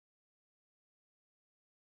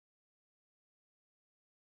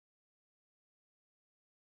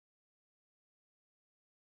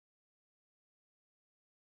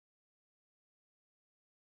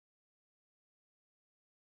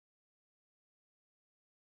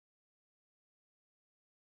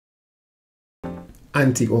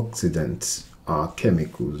Antioxidants are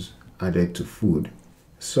chemicals added to food,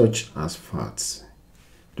 such as fats.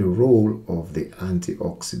 The role of the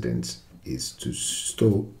antioxidants is to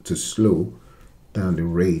slow down the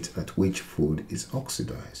rate at which food is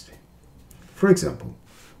oxidized. For example,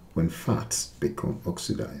 when fats become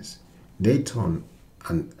oxidized, they turn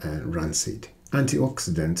rancid.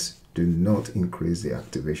 Antioxidants do not increase the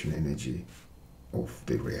activation energy of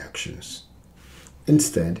the reactions.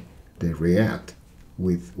 Instead, they react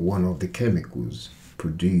with one of the chemicals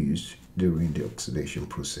produced during the oxidation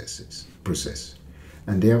process,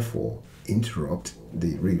 and therefore interrupt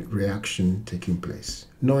the reaction taking place.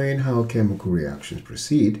 Knowing how chemical reactions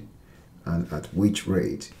proceed and at which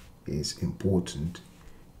rate is important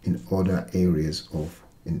in other areas of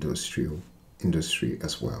industry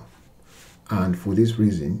as well. And for this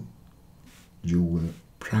reason, you will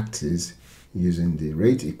practice using the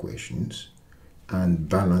rate equations and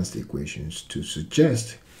balanced equations to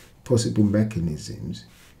suggest possible mechanisms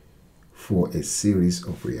for a series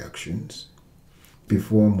of reactions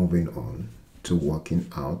before moving on to working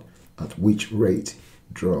out at which rate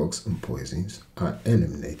drugs and poisons are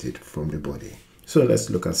eliminated from the body. So let's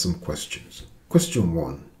look at some questions. Question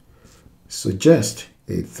 1. Suggest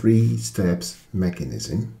a 3-steps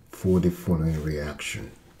mechanism for the following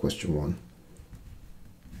reaction. Question 1.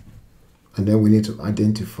 And then we need to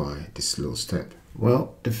identify the slow step.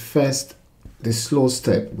 Well, the slow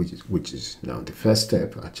step, which is now the first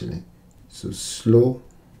step actually. So slow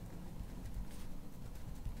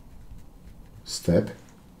step.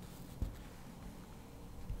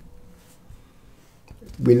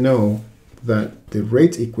 We know that the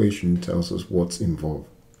rate equation tells us what's involved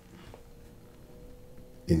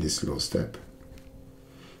in the slow step.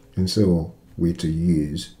 And so we're to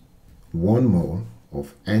use 1 mole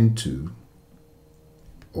of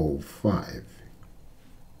N2O5.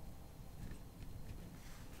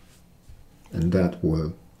 And that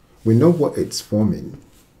will, we know what it's forming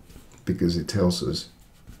because it tells us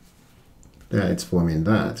that it's forming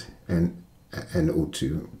that and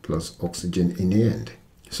NO2 plus oxygen in the end.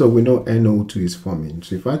 So we know NO2 is forming.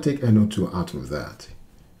 So if I take NO2 out of that,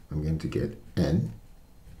 I'm going to get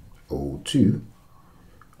NO2.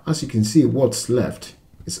 As you can see, what's left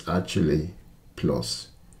is actually plus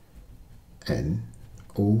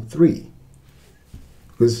NO3.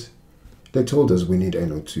 Because they told us we need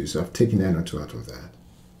NO2, so I've taken NO2 out of that.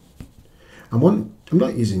 I'm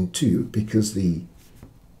not using 2 because the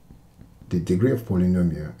degree of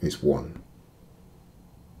polynomial is 1.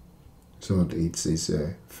 So it's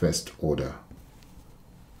a first order.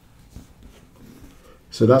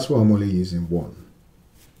 So that's why I'm only using 1.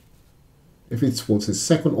 If it's for the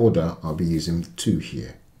second order, I'll be using 2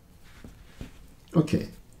 here. Okay,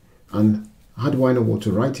 and how do I know what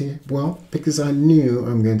to write here? Well, because I knew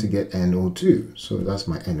I'm going to get NO2. So that's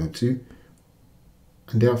my NO2.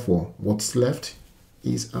 And therefore, what's left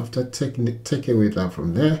is after take away that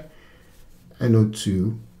from there,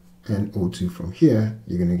 NO2 and O2 from here,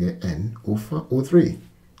 you're going to get NO3.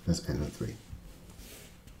 That's NO3.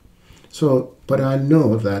 So, but I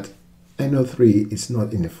know that NO3 is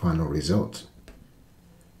not in the final result.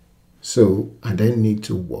 So I then need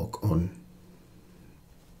to work on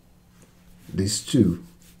these 2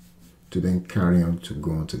 to then carry on to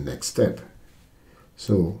go on to the next step.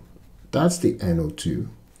 So that's the NO2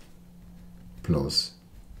 plus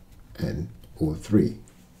NO3.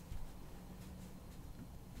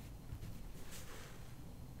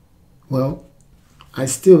 Well, I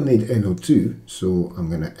still need NO2, so I'm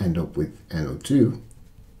going to end up with NO2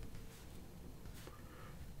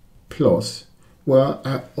 plus, well,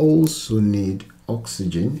 I also need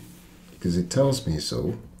oxygen because it tells me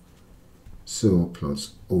so. So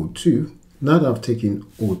plus O2. Now that I've taken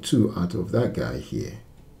O2 out of that guy here,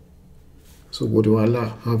 so what do I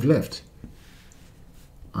have left?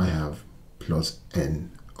 I have plus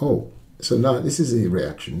NO. So now this is a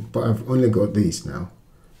reaction, but I've only got these now,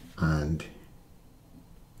 and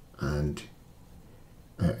the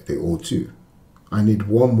O2. I need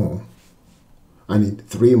 1 more. I need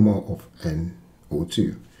 3 more of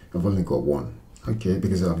NO2. I've only got 1. Okay,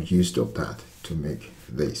 because I've used up that to make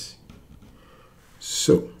this.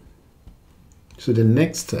 So the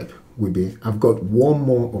next step will be, I've got 1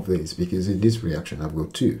 more of this because in this reaction I've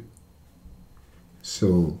got 2.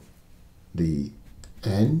 So the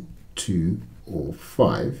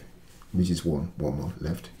N2O5, which is 1 more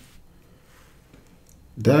left,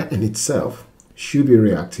 that in itself should be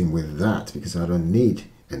reacting with that because I don't need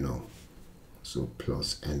NO. So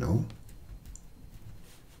plus NO.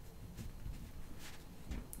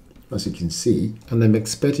 As you can see, and I'm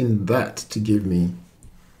expecting that to give me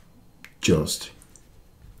just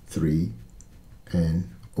 3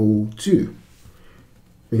 NO2.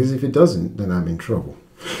 Because if it doesn't, then I'm in trouble.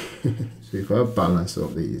 So if I balance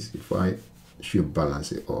up these, if I should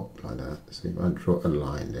balance it up like that, so if I draw a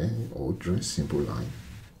line there, or draw a simple line,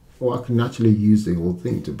 or I can actually use the whole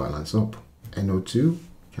thing to balance up. NO2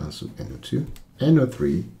 cancel NO2,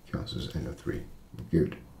 NO3 cancels NO3.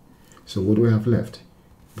 Good. So what do we have left?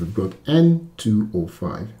 We've got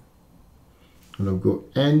N2O5, and I've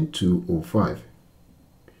got N2O5.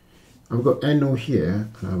 I've got NO here,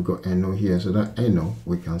 and I've got NO here, so that NO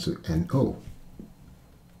will cancel NO.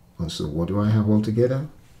 And so what do I have altogether?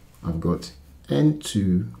 I've got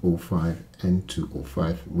N2O5,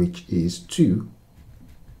 N2O5, which is 2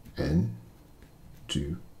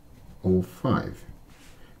 N2O5.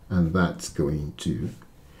 And that's going to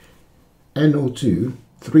NO2,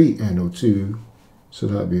 3 NO2, so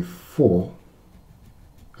that'll be 4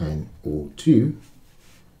 NO2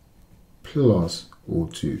 plus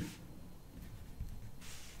O2.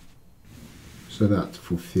 So that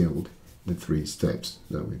fulfilled the 3 steps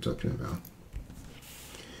that we're talking about.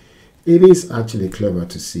 It is actually clever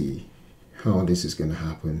to see how this is going to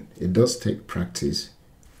happen. It does take practice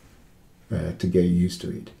to get used to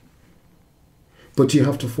it. But you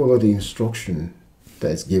have to follow the instruction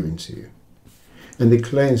that is given to you. And the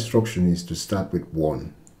clear instruction is to start with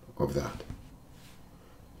 1 of that.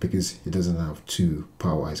 Because it doesn't have 2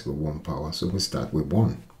 power, it's got 1 power. So we start with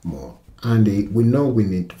 1 more. And we know we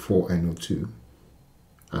need 4 NO2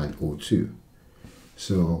 and O2.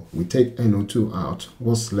 So we take NO2 out.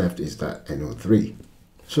 What's left is that NO3.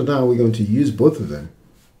 So now we're going to use both of them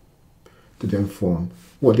to then form,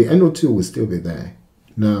 well, the NO2 will still be there.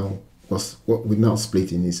 Now, what we're now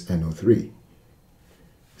splitting is NO3.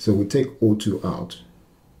 So we take O2 out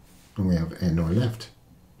and we have NO left.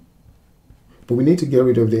 But we need to get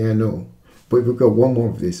rid of the NO. But we've got 1 more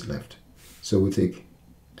of this left. So we take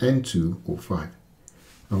N2O5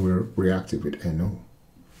 and we'll react it with NO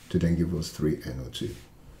to then give us 3 NO2.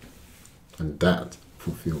 And that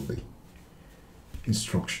fulfills the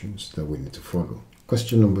instructions that we need to follow.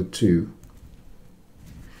 Question number 2.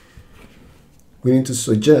 We need to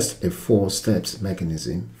suggest a 4 steps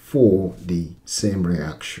mechanism for the same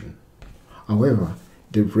reaction. However,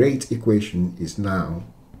 the rate equation is now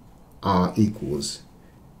R equals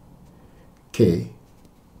K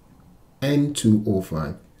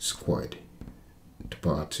N2O5 squared to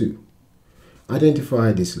power 2.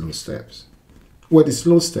 Identify the slow steps. Well, the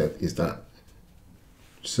slow step is that.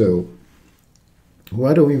 So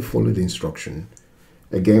why don't we follow the instruction?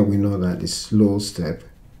 Again, we know that the slow step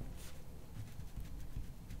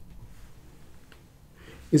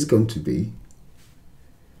is going to be,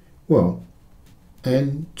 well,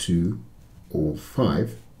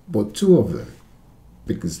 N2O5, but 2 of them,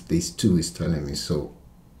 because this 2 is telling me so.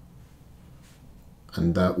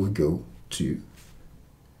 And that will go to,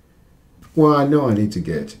 well, I know I need to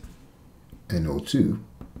get NO2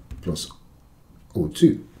 plus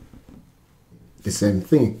O2. The same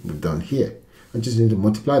thing we've done here. I just need to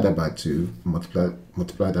multiply that by 2,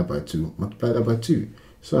 multiply that by 2, multiply that by 2.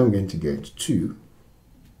 So I'm going to get 2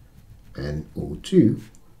 NO2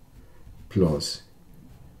 plus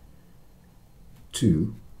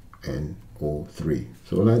 2 NO3.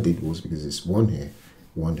 So all I did was, because it's 1 here,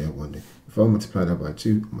 1 there, 1 there. If I multiply that by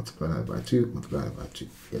 2, multiply that by 2, multiply that by 2,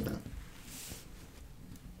 get that.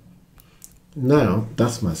 Now,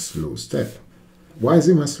 that's my slow step. Why is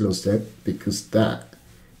it my slow step? Because that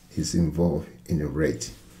is involved in a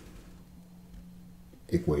rate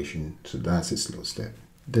equation. So that's a slow step.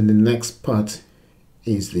 Then the next part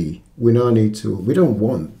is we don't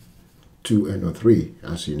want 2 NO3,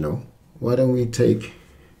 as you know. Why don't we take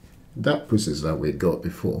that process that we got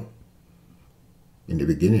before in the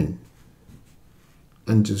beginning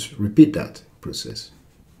and just repeat that process.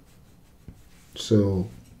 So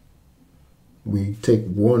we take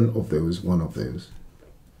one of those,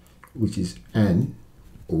 which is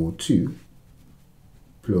NO2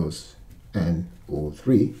 plus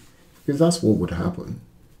NO3, because that's what would happen,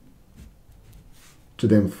 to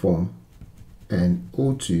then form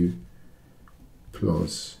NO2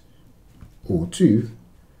 plus O2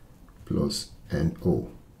 plus NO.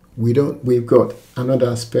 We've got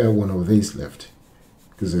another spare one of these left,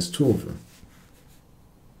 because there's 2 of them.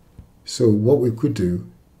 So what we could do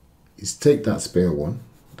is take that spare one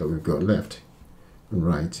that we've got left and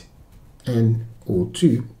write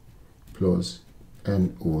NO2 plus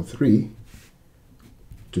NO3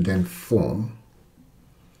 to then form,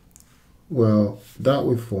 well, that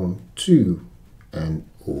will form 2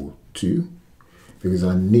 NO2, because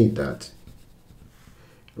I need that,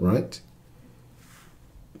 right?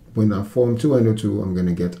 When I form 2 NO2, I'm going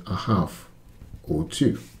to get a half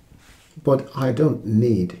O2. But I don't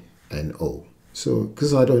need NO. So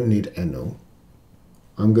because I don't need NO,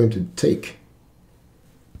 I'm going to take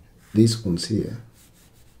these ones here,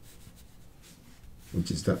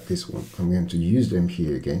 which is this one. I'm going to use them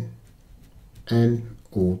here again.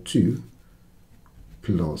 NO2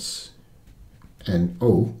 plus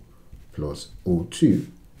NO plus O2.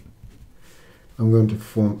 I'm going to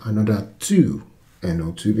form another 2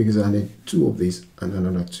 NO2 because I need 2 of these and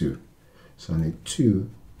another 2. So I need 2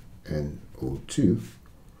 NO2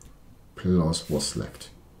 plus what's left.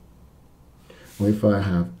 Well, if I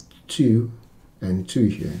have 2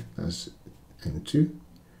 N2 here, that's N2,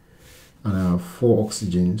 and I have 4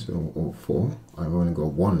 oxygens, or 4, I've only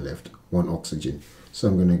got 1 left, 1 oxygen. So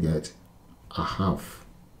I'm going to get a half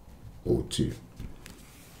O2.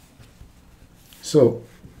 So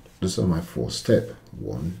those are my 4 steps.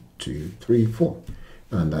 1, 2, 3, 4.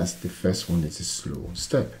 And that's the first one. It's a slow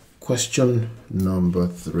step. Question number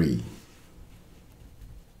 3.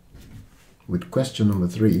 With question number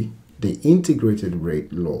 3, the integrated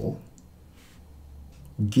rate law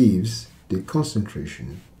gives the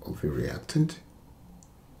concentration of a reactant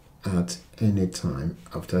at any time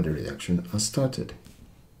after the reaction has started.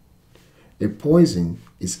 A poison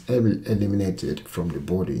is eliminated from the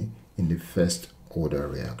body in the first order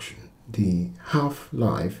reaction. The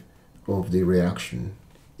half-life of the reaction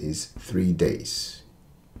is 3 days.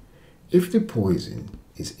 If the poison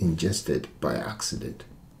is ingested by accident,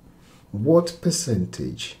 what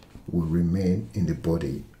percentage will remain in the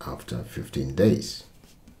body after 15 days?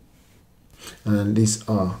 And these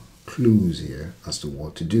are clues here as to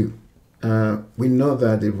what to do. We know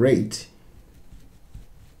that the rate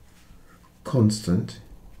constant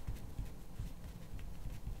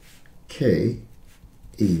K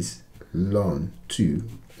is ln 2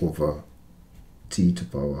 over T to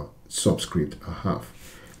power subscript a half.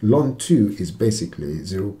 Ln 2 is basically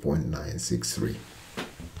 0.963.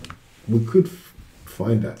 We could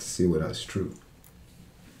find that to see whether that's true.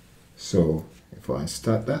 So if I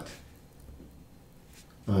start that,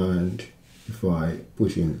 and if I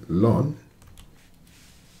put in ln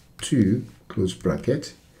 2 close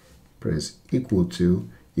bracket, press equal to,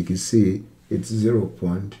 you can see it's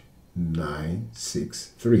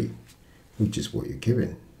 0.963, which is what you're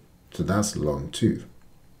given. So that's ln 2.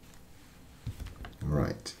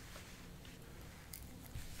 Right.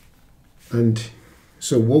 And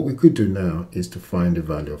so what we could do now is to find the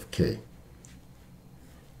value of K.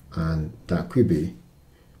 And that could be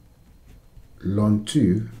ln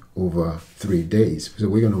 2 over 3 days. So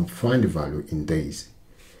we're going to find the value in days.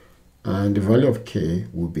 And the value of K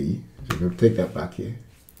will be, so we'll take that back here,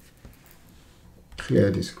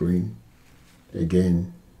 clear the screen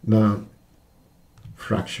again. Now,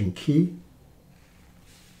 fraction key,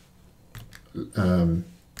 ln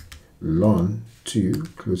 2,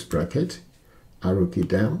 close bracket, arrow key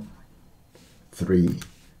down, 3.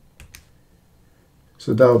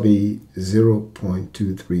 So that will be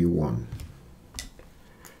 0.231.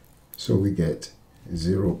 So we get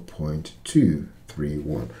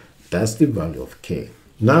 0.231. That's the value of K.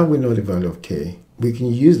 Now we know the value of K. We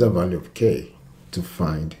can use the value of K to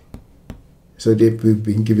find. So we've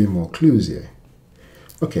been given more clues here.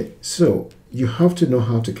 Okay, so you have to know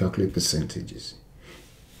how to calculate percentages.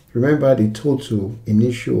 Remember the total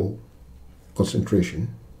initial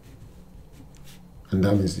concentration, and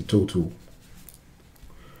that means the total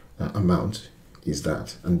amount is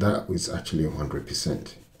that, and that is actually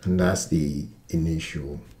 100%, and that's the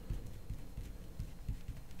initial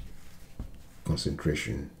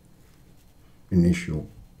concentration, initial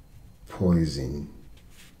poison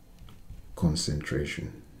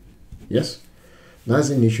concentration. Yes, that's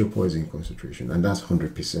the initial poison concentration, and that's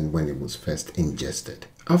 100% when it was first ingested.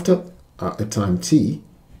 After a time t,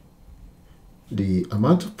 the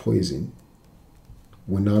amount of poison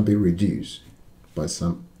will now be reduced by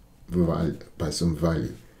some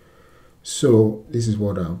value. So this is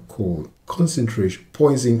what I call concentration,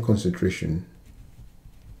 poison concentration,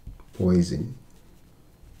 poison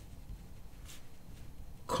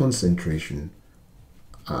concentration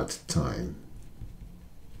at time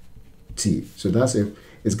t. So that's if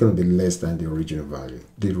it's going to be less than the original value.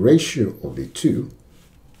 The ratio of the two,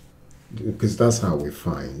 because that's how we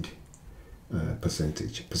find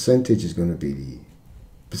percentage. Percentage is going to be the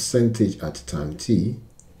percentage at time t,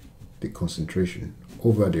 the concentration,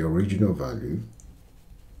 over the original value,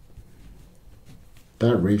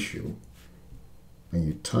 that ratio, and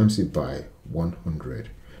you times it by 100.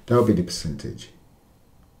 That will be the percentage.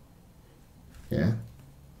 Yeah,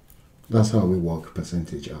 that's how we work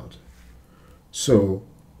percentage out. So,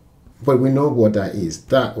 but we know what that is.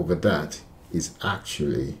 That over that is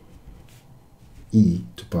actually e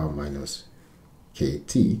to the power minus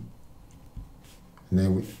kt, and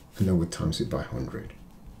then we times it by 100.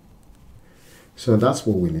 So that's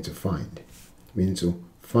what we need to find. We need to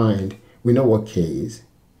find, we know what k is,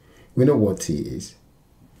 we know what t is,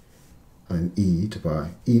 and e to the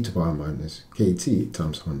power minus kt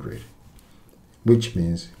times 100, which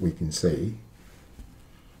means we can say,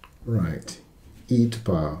 right, e to the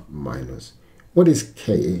power minus, what is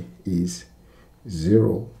k is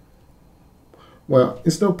 0. Well,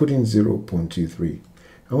 instead of putting 0.23,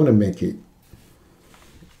 I want to make it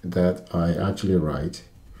that I actually write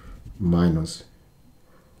minus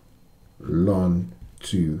ln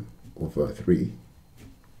 2 over 3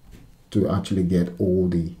 to actually get all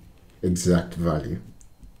the exact value.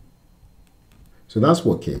 So that's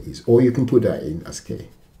what k is, or you can put that in as k.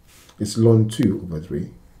 It's ln 2 over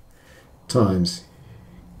 3 times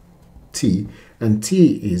t, and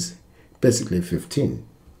t is basically 15.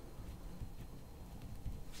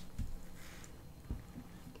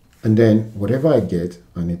 And then whatever I get,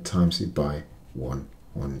 I need times it by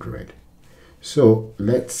 100. So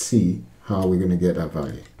let's see how we're going to get that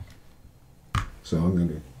value. So I'm going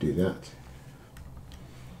to do that.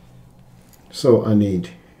 So I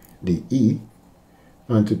need the e,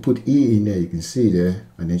 and to put e in there, you can see there,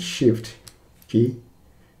 I need shift key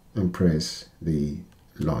and press the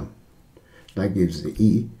ln. That gives the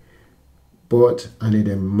e, but I need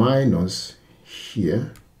a minus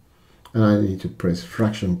here, and I need to press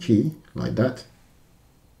fraction key like that.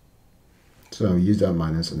 So I'll use that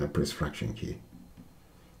minus and I press fraction key,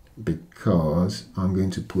 because I'm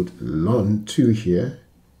going to put ln 2 here.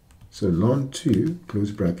 So ln 2,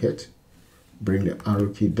 close bracket, bring the arrow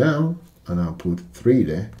key down, and I'll put 3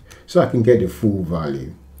 there, so I can get the full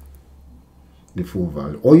value. The full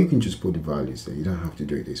value, or you can just put the values there. You don't have to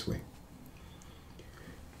do it this way.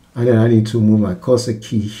 And then I need to move my cursor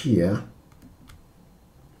key here.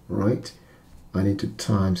 Right, I need to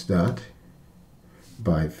times that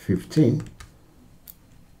by 15,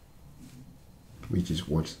 which is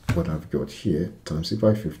what I've got here, times it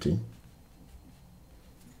by 15.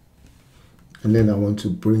 And then I want to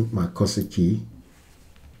bring my cursor key,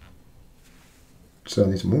 so I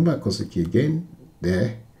need to move my cursor key again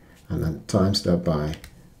there, and then times that by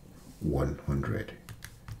 100.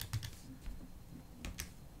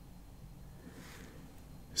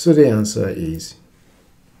 So the answer is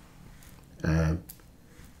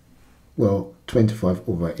well, 25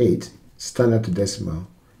 over 8, standard to decimal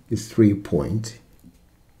is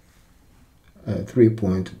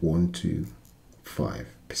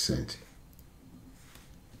 3.125%.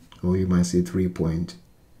 Or you might say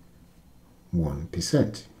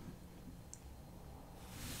 3.1%.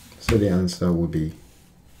 So the answer will be,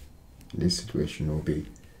 in this situation, will be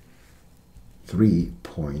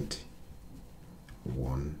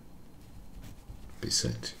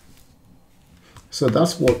 3.1%. So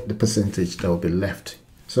that's what the percentage that will be left.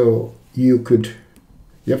 So you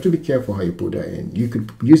have to be careful how you put that in. You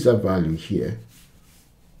could use that value here.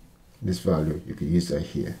 This value, you could use that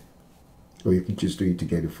here. Or you can just do it to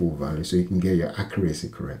get the full value, so you can get your accuracy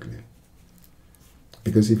correctly.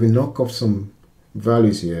 Because if you knock off some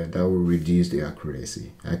values here, that will reduce the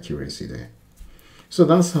accuracy there. So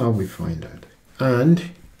that's how we find that.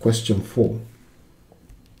 And question 4.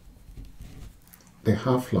 The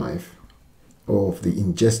half-life of the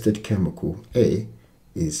ingested chemical A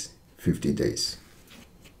is 50 days.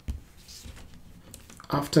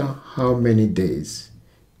 After how many days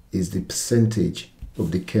is the percentage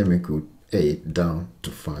of the chemical A down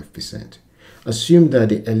to 5%? Assume that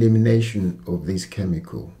the elimination of this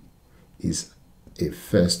chemical is a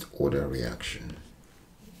first order reaction.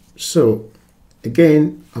 So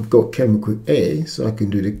again, I've got chemical A, so I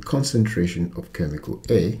can do the concentration of chemical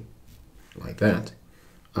A like that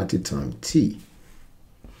at a time t.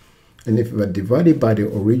 And if I divide it by the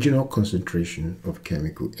original concentration of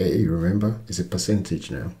chemical A, you remember, it's a percentage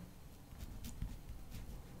now.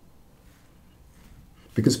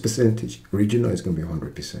 Because percentage, original is going to be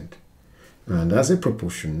 100%. And that's a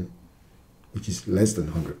proportion which is less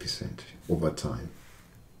than 100% over time.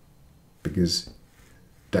 Because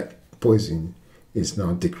that poison is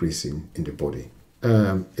now decreasing in the body.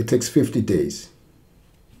 It takes 50 days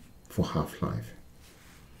for half-life.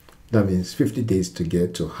 That means 50 days to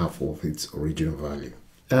get to half of its original value.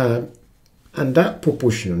 And that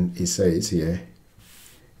proportion, it says here,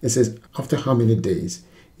 it says after how many days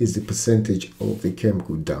is the percentage of the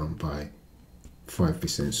chemical down by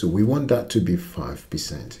 5%. So we want that to be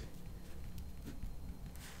 5%,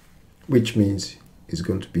 which means it's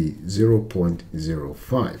going to be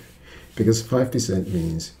 0.05, because 5%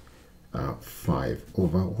 means 5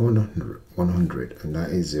 over 100, and that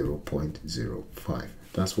is 0.05.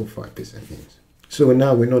 That's what 5% means. So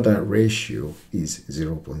now we know that ratio is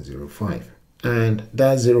 0.05, and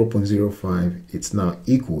that 0.05, it's now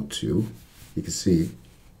equal to, you can see,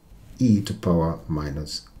 e to power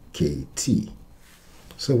minus kt.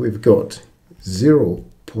 So we've got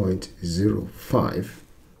 0.05,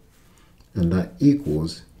 and that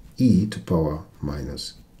equals e to power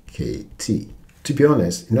minus kt. To be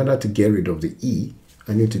honest, in order to get rid of the e,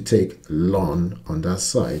 I need to take ln on that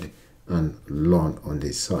side and ln on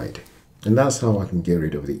this side. And that's how I can get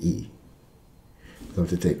rid of the e. I have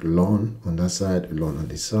to take ln on that side, ln on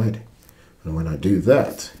this side. And when I do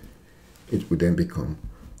that, it would then become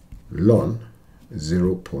ln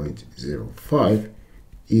 0.05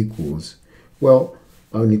 equals, well,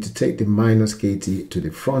 I'll need to take the minus kt to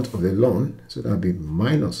the front of the ln, so that'll be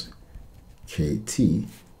minus kt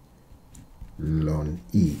ln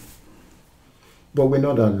e. But we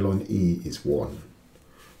know that ln e is 1.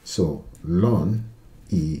 So ln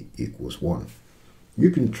e equals 1.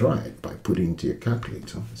 You can try it by putting it into your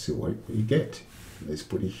calculator and see what you get. Let's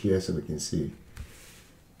put it here so we can see.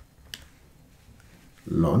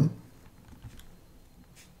 Ln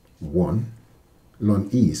 1, ln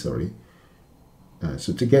e, sorry.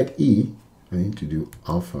 So to get e, I need to do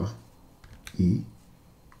alpha e,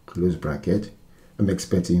 close bracket. I'm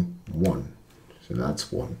expecting 1. So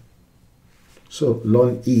that's 1. So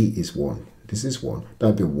ln e is 1. This is 1.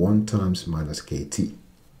 That'll be 1 times minus kt.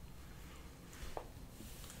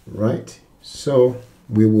 Right? So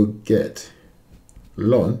we will get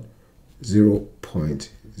ln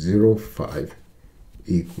 0.05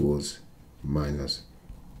 equals minus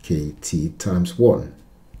kt times 1.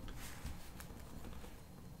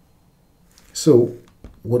 So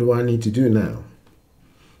what do I need to do now?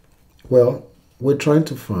 Well, we're trying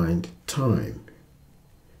to find time,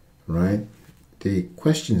 right? The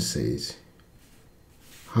question says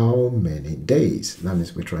how many days. That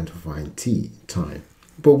means we're trying to find t, time.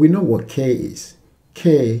 But we know what k is.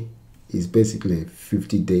 K is basically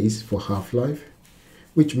 50 days for half-life,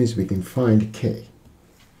 which means we can find k.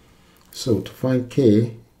 So to find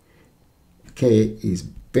k is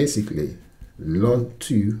basically ln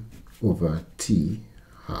 2 over t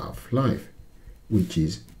half-life, which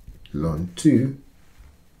is ln 2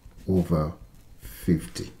 over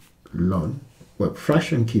 50. Ln, well,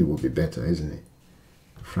 fraction key will be better, isn't it?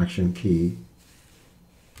 Fraction key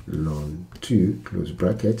ln 2, close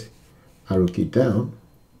bracket, arrow key down,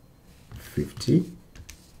 50.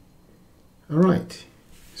 All right,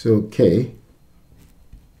 so k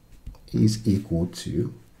is equal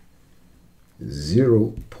to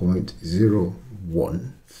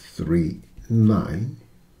 0.0139.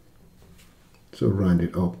 So round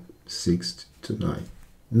it up 6 to 9.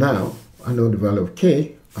 Now I know the value of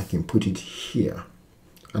k, I can put it here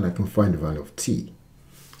and I can find the value of t.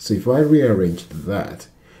 So if I rearrange that,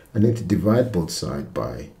 I need to divide both sides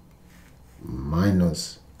by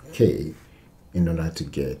minus k in order to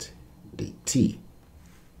get the t.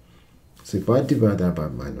 So if I divide that by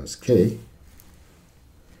minus k,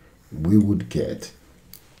 we would get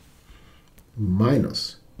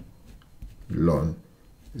minus ln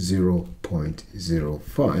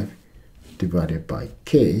 0.05 divided by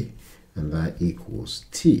k, and that equals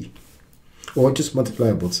t. Or just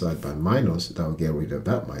multiply both sides by minus, that will get rid of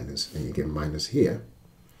that minus, and you get minus here.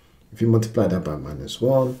 If you multiply that by minus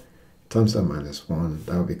 1 times that minus 1,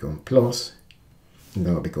 that will become plus, and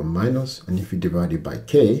that will become minus. And if you divide it by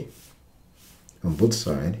k on both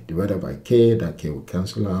sides, divided by k, that k will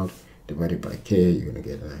cancel out. Divided by k, you're going to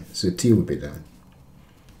get 9. So t will be 9.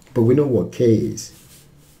 But we know what k is.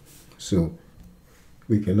 So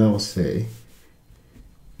we can now say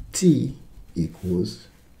t equals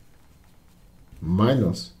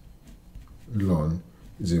minus ln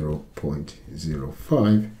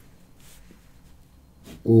 0.05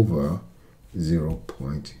 over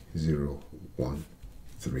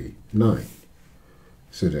 0.0139.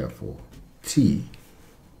 So therefore, t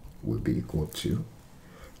will be equal to,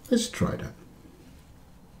 let's try that.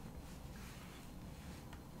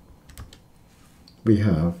 We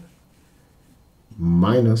have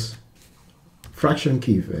minus, fraction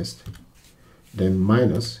key first, then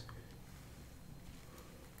minus,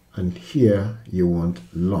 and here you want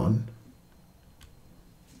ln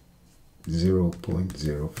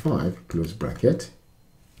 0.05, close bracket,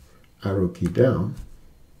 arrow key down,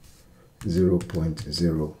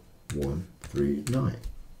 0.0139.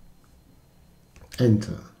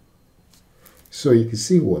 Enter. So you can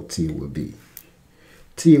see what t will be.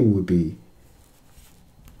 T will be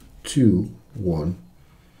 21.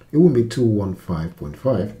 It won't be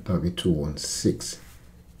 215.5, that'll be 216.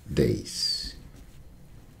 days.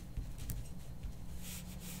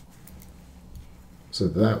 So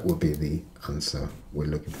that will be the answer we're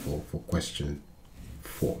looking for question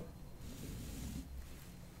 4.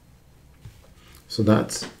 So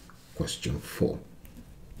that's question 4.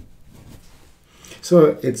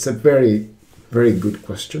 So it's a very, very good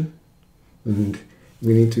question, and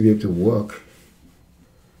we need to be able to work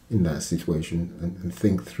in that situation and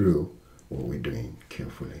think through what we're doing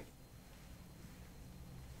carefully.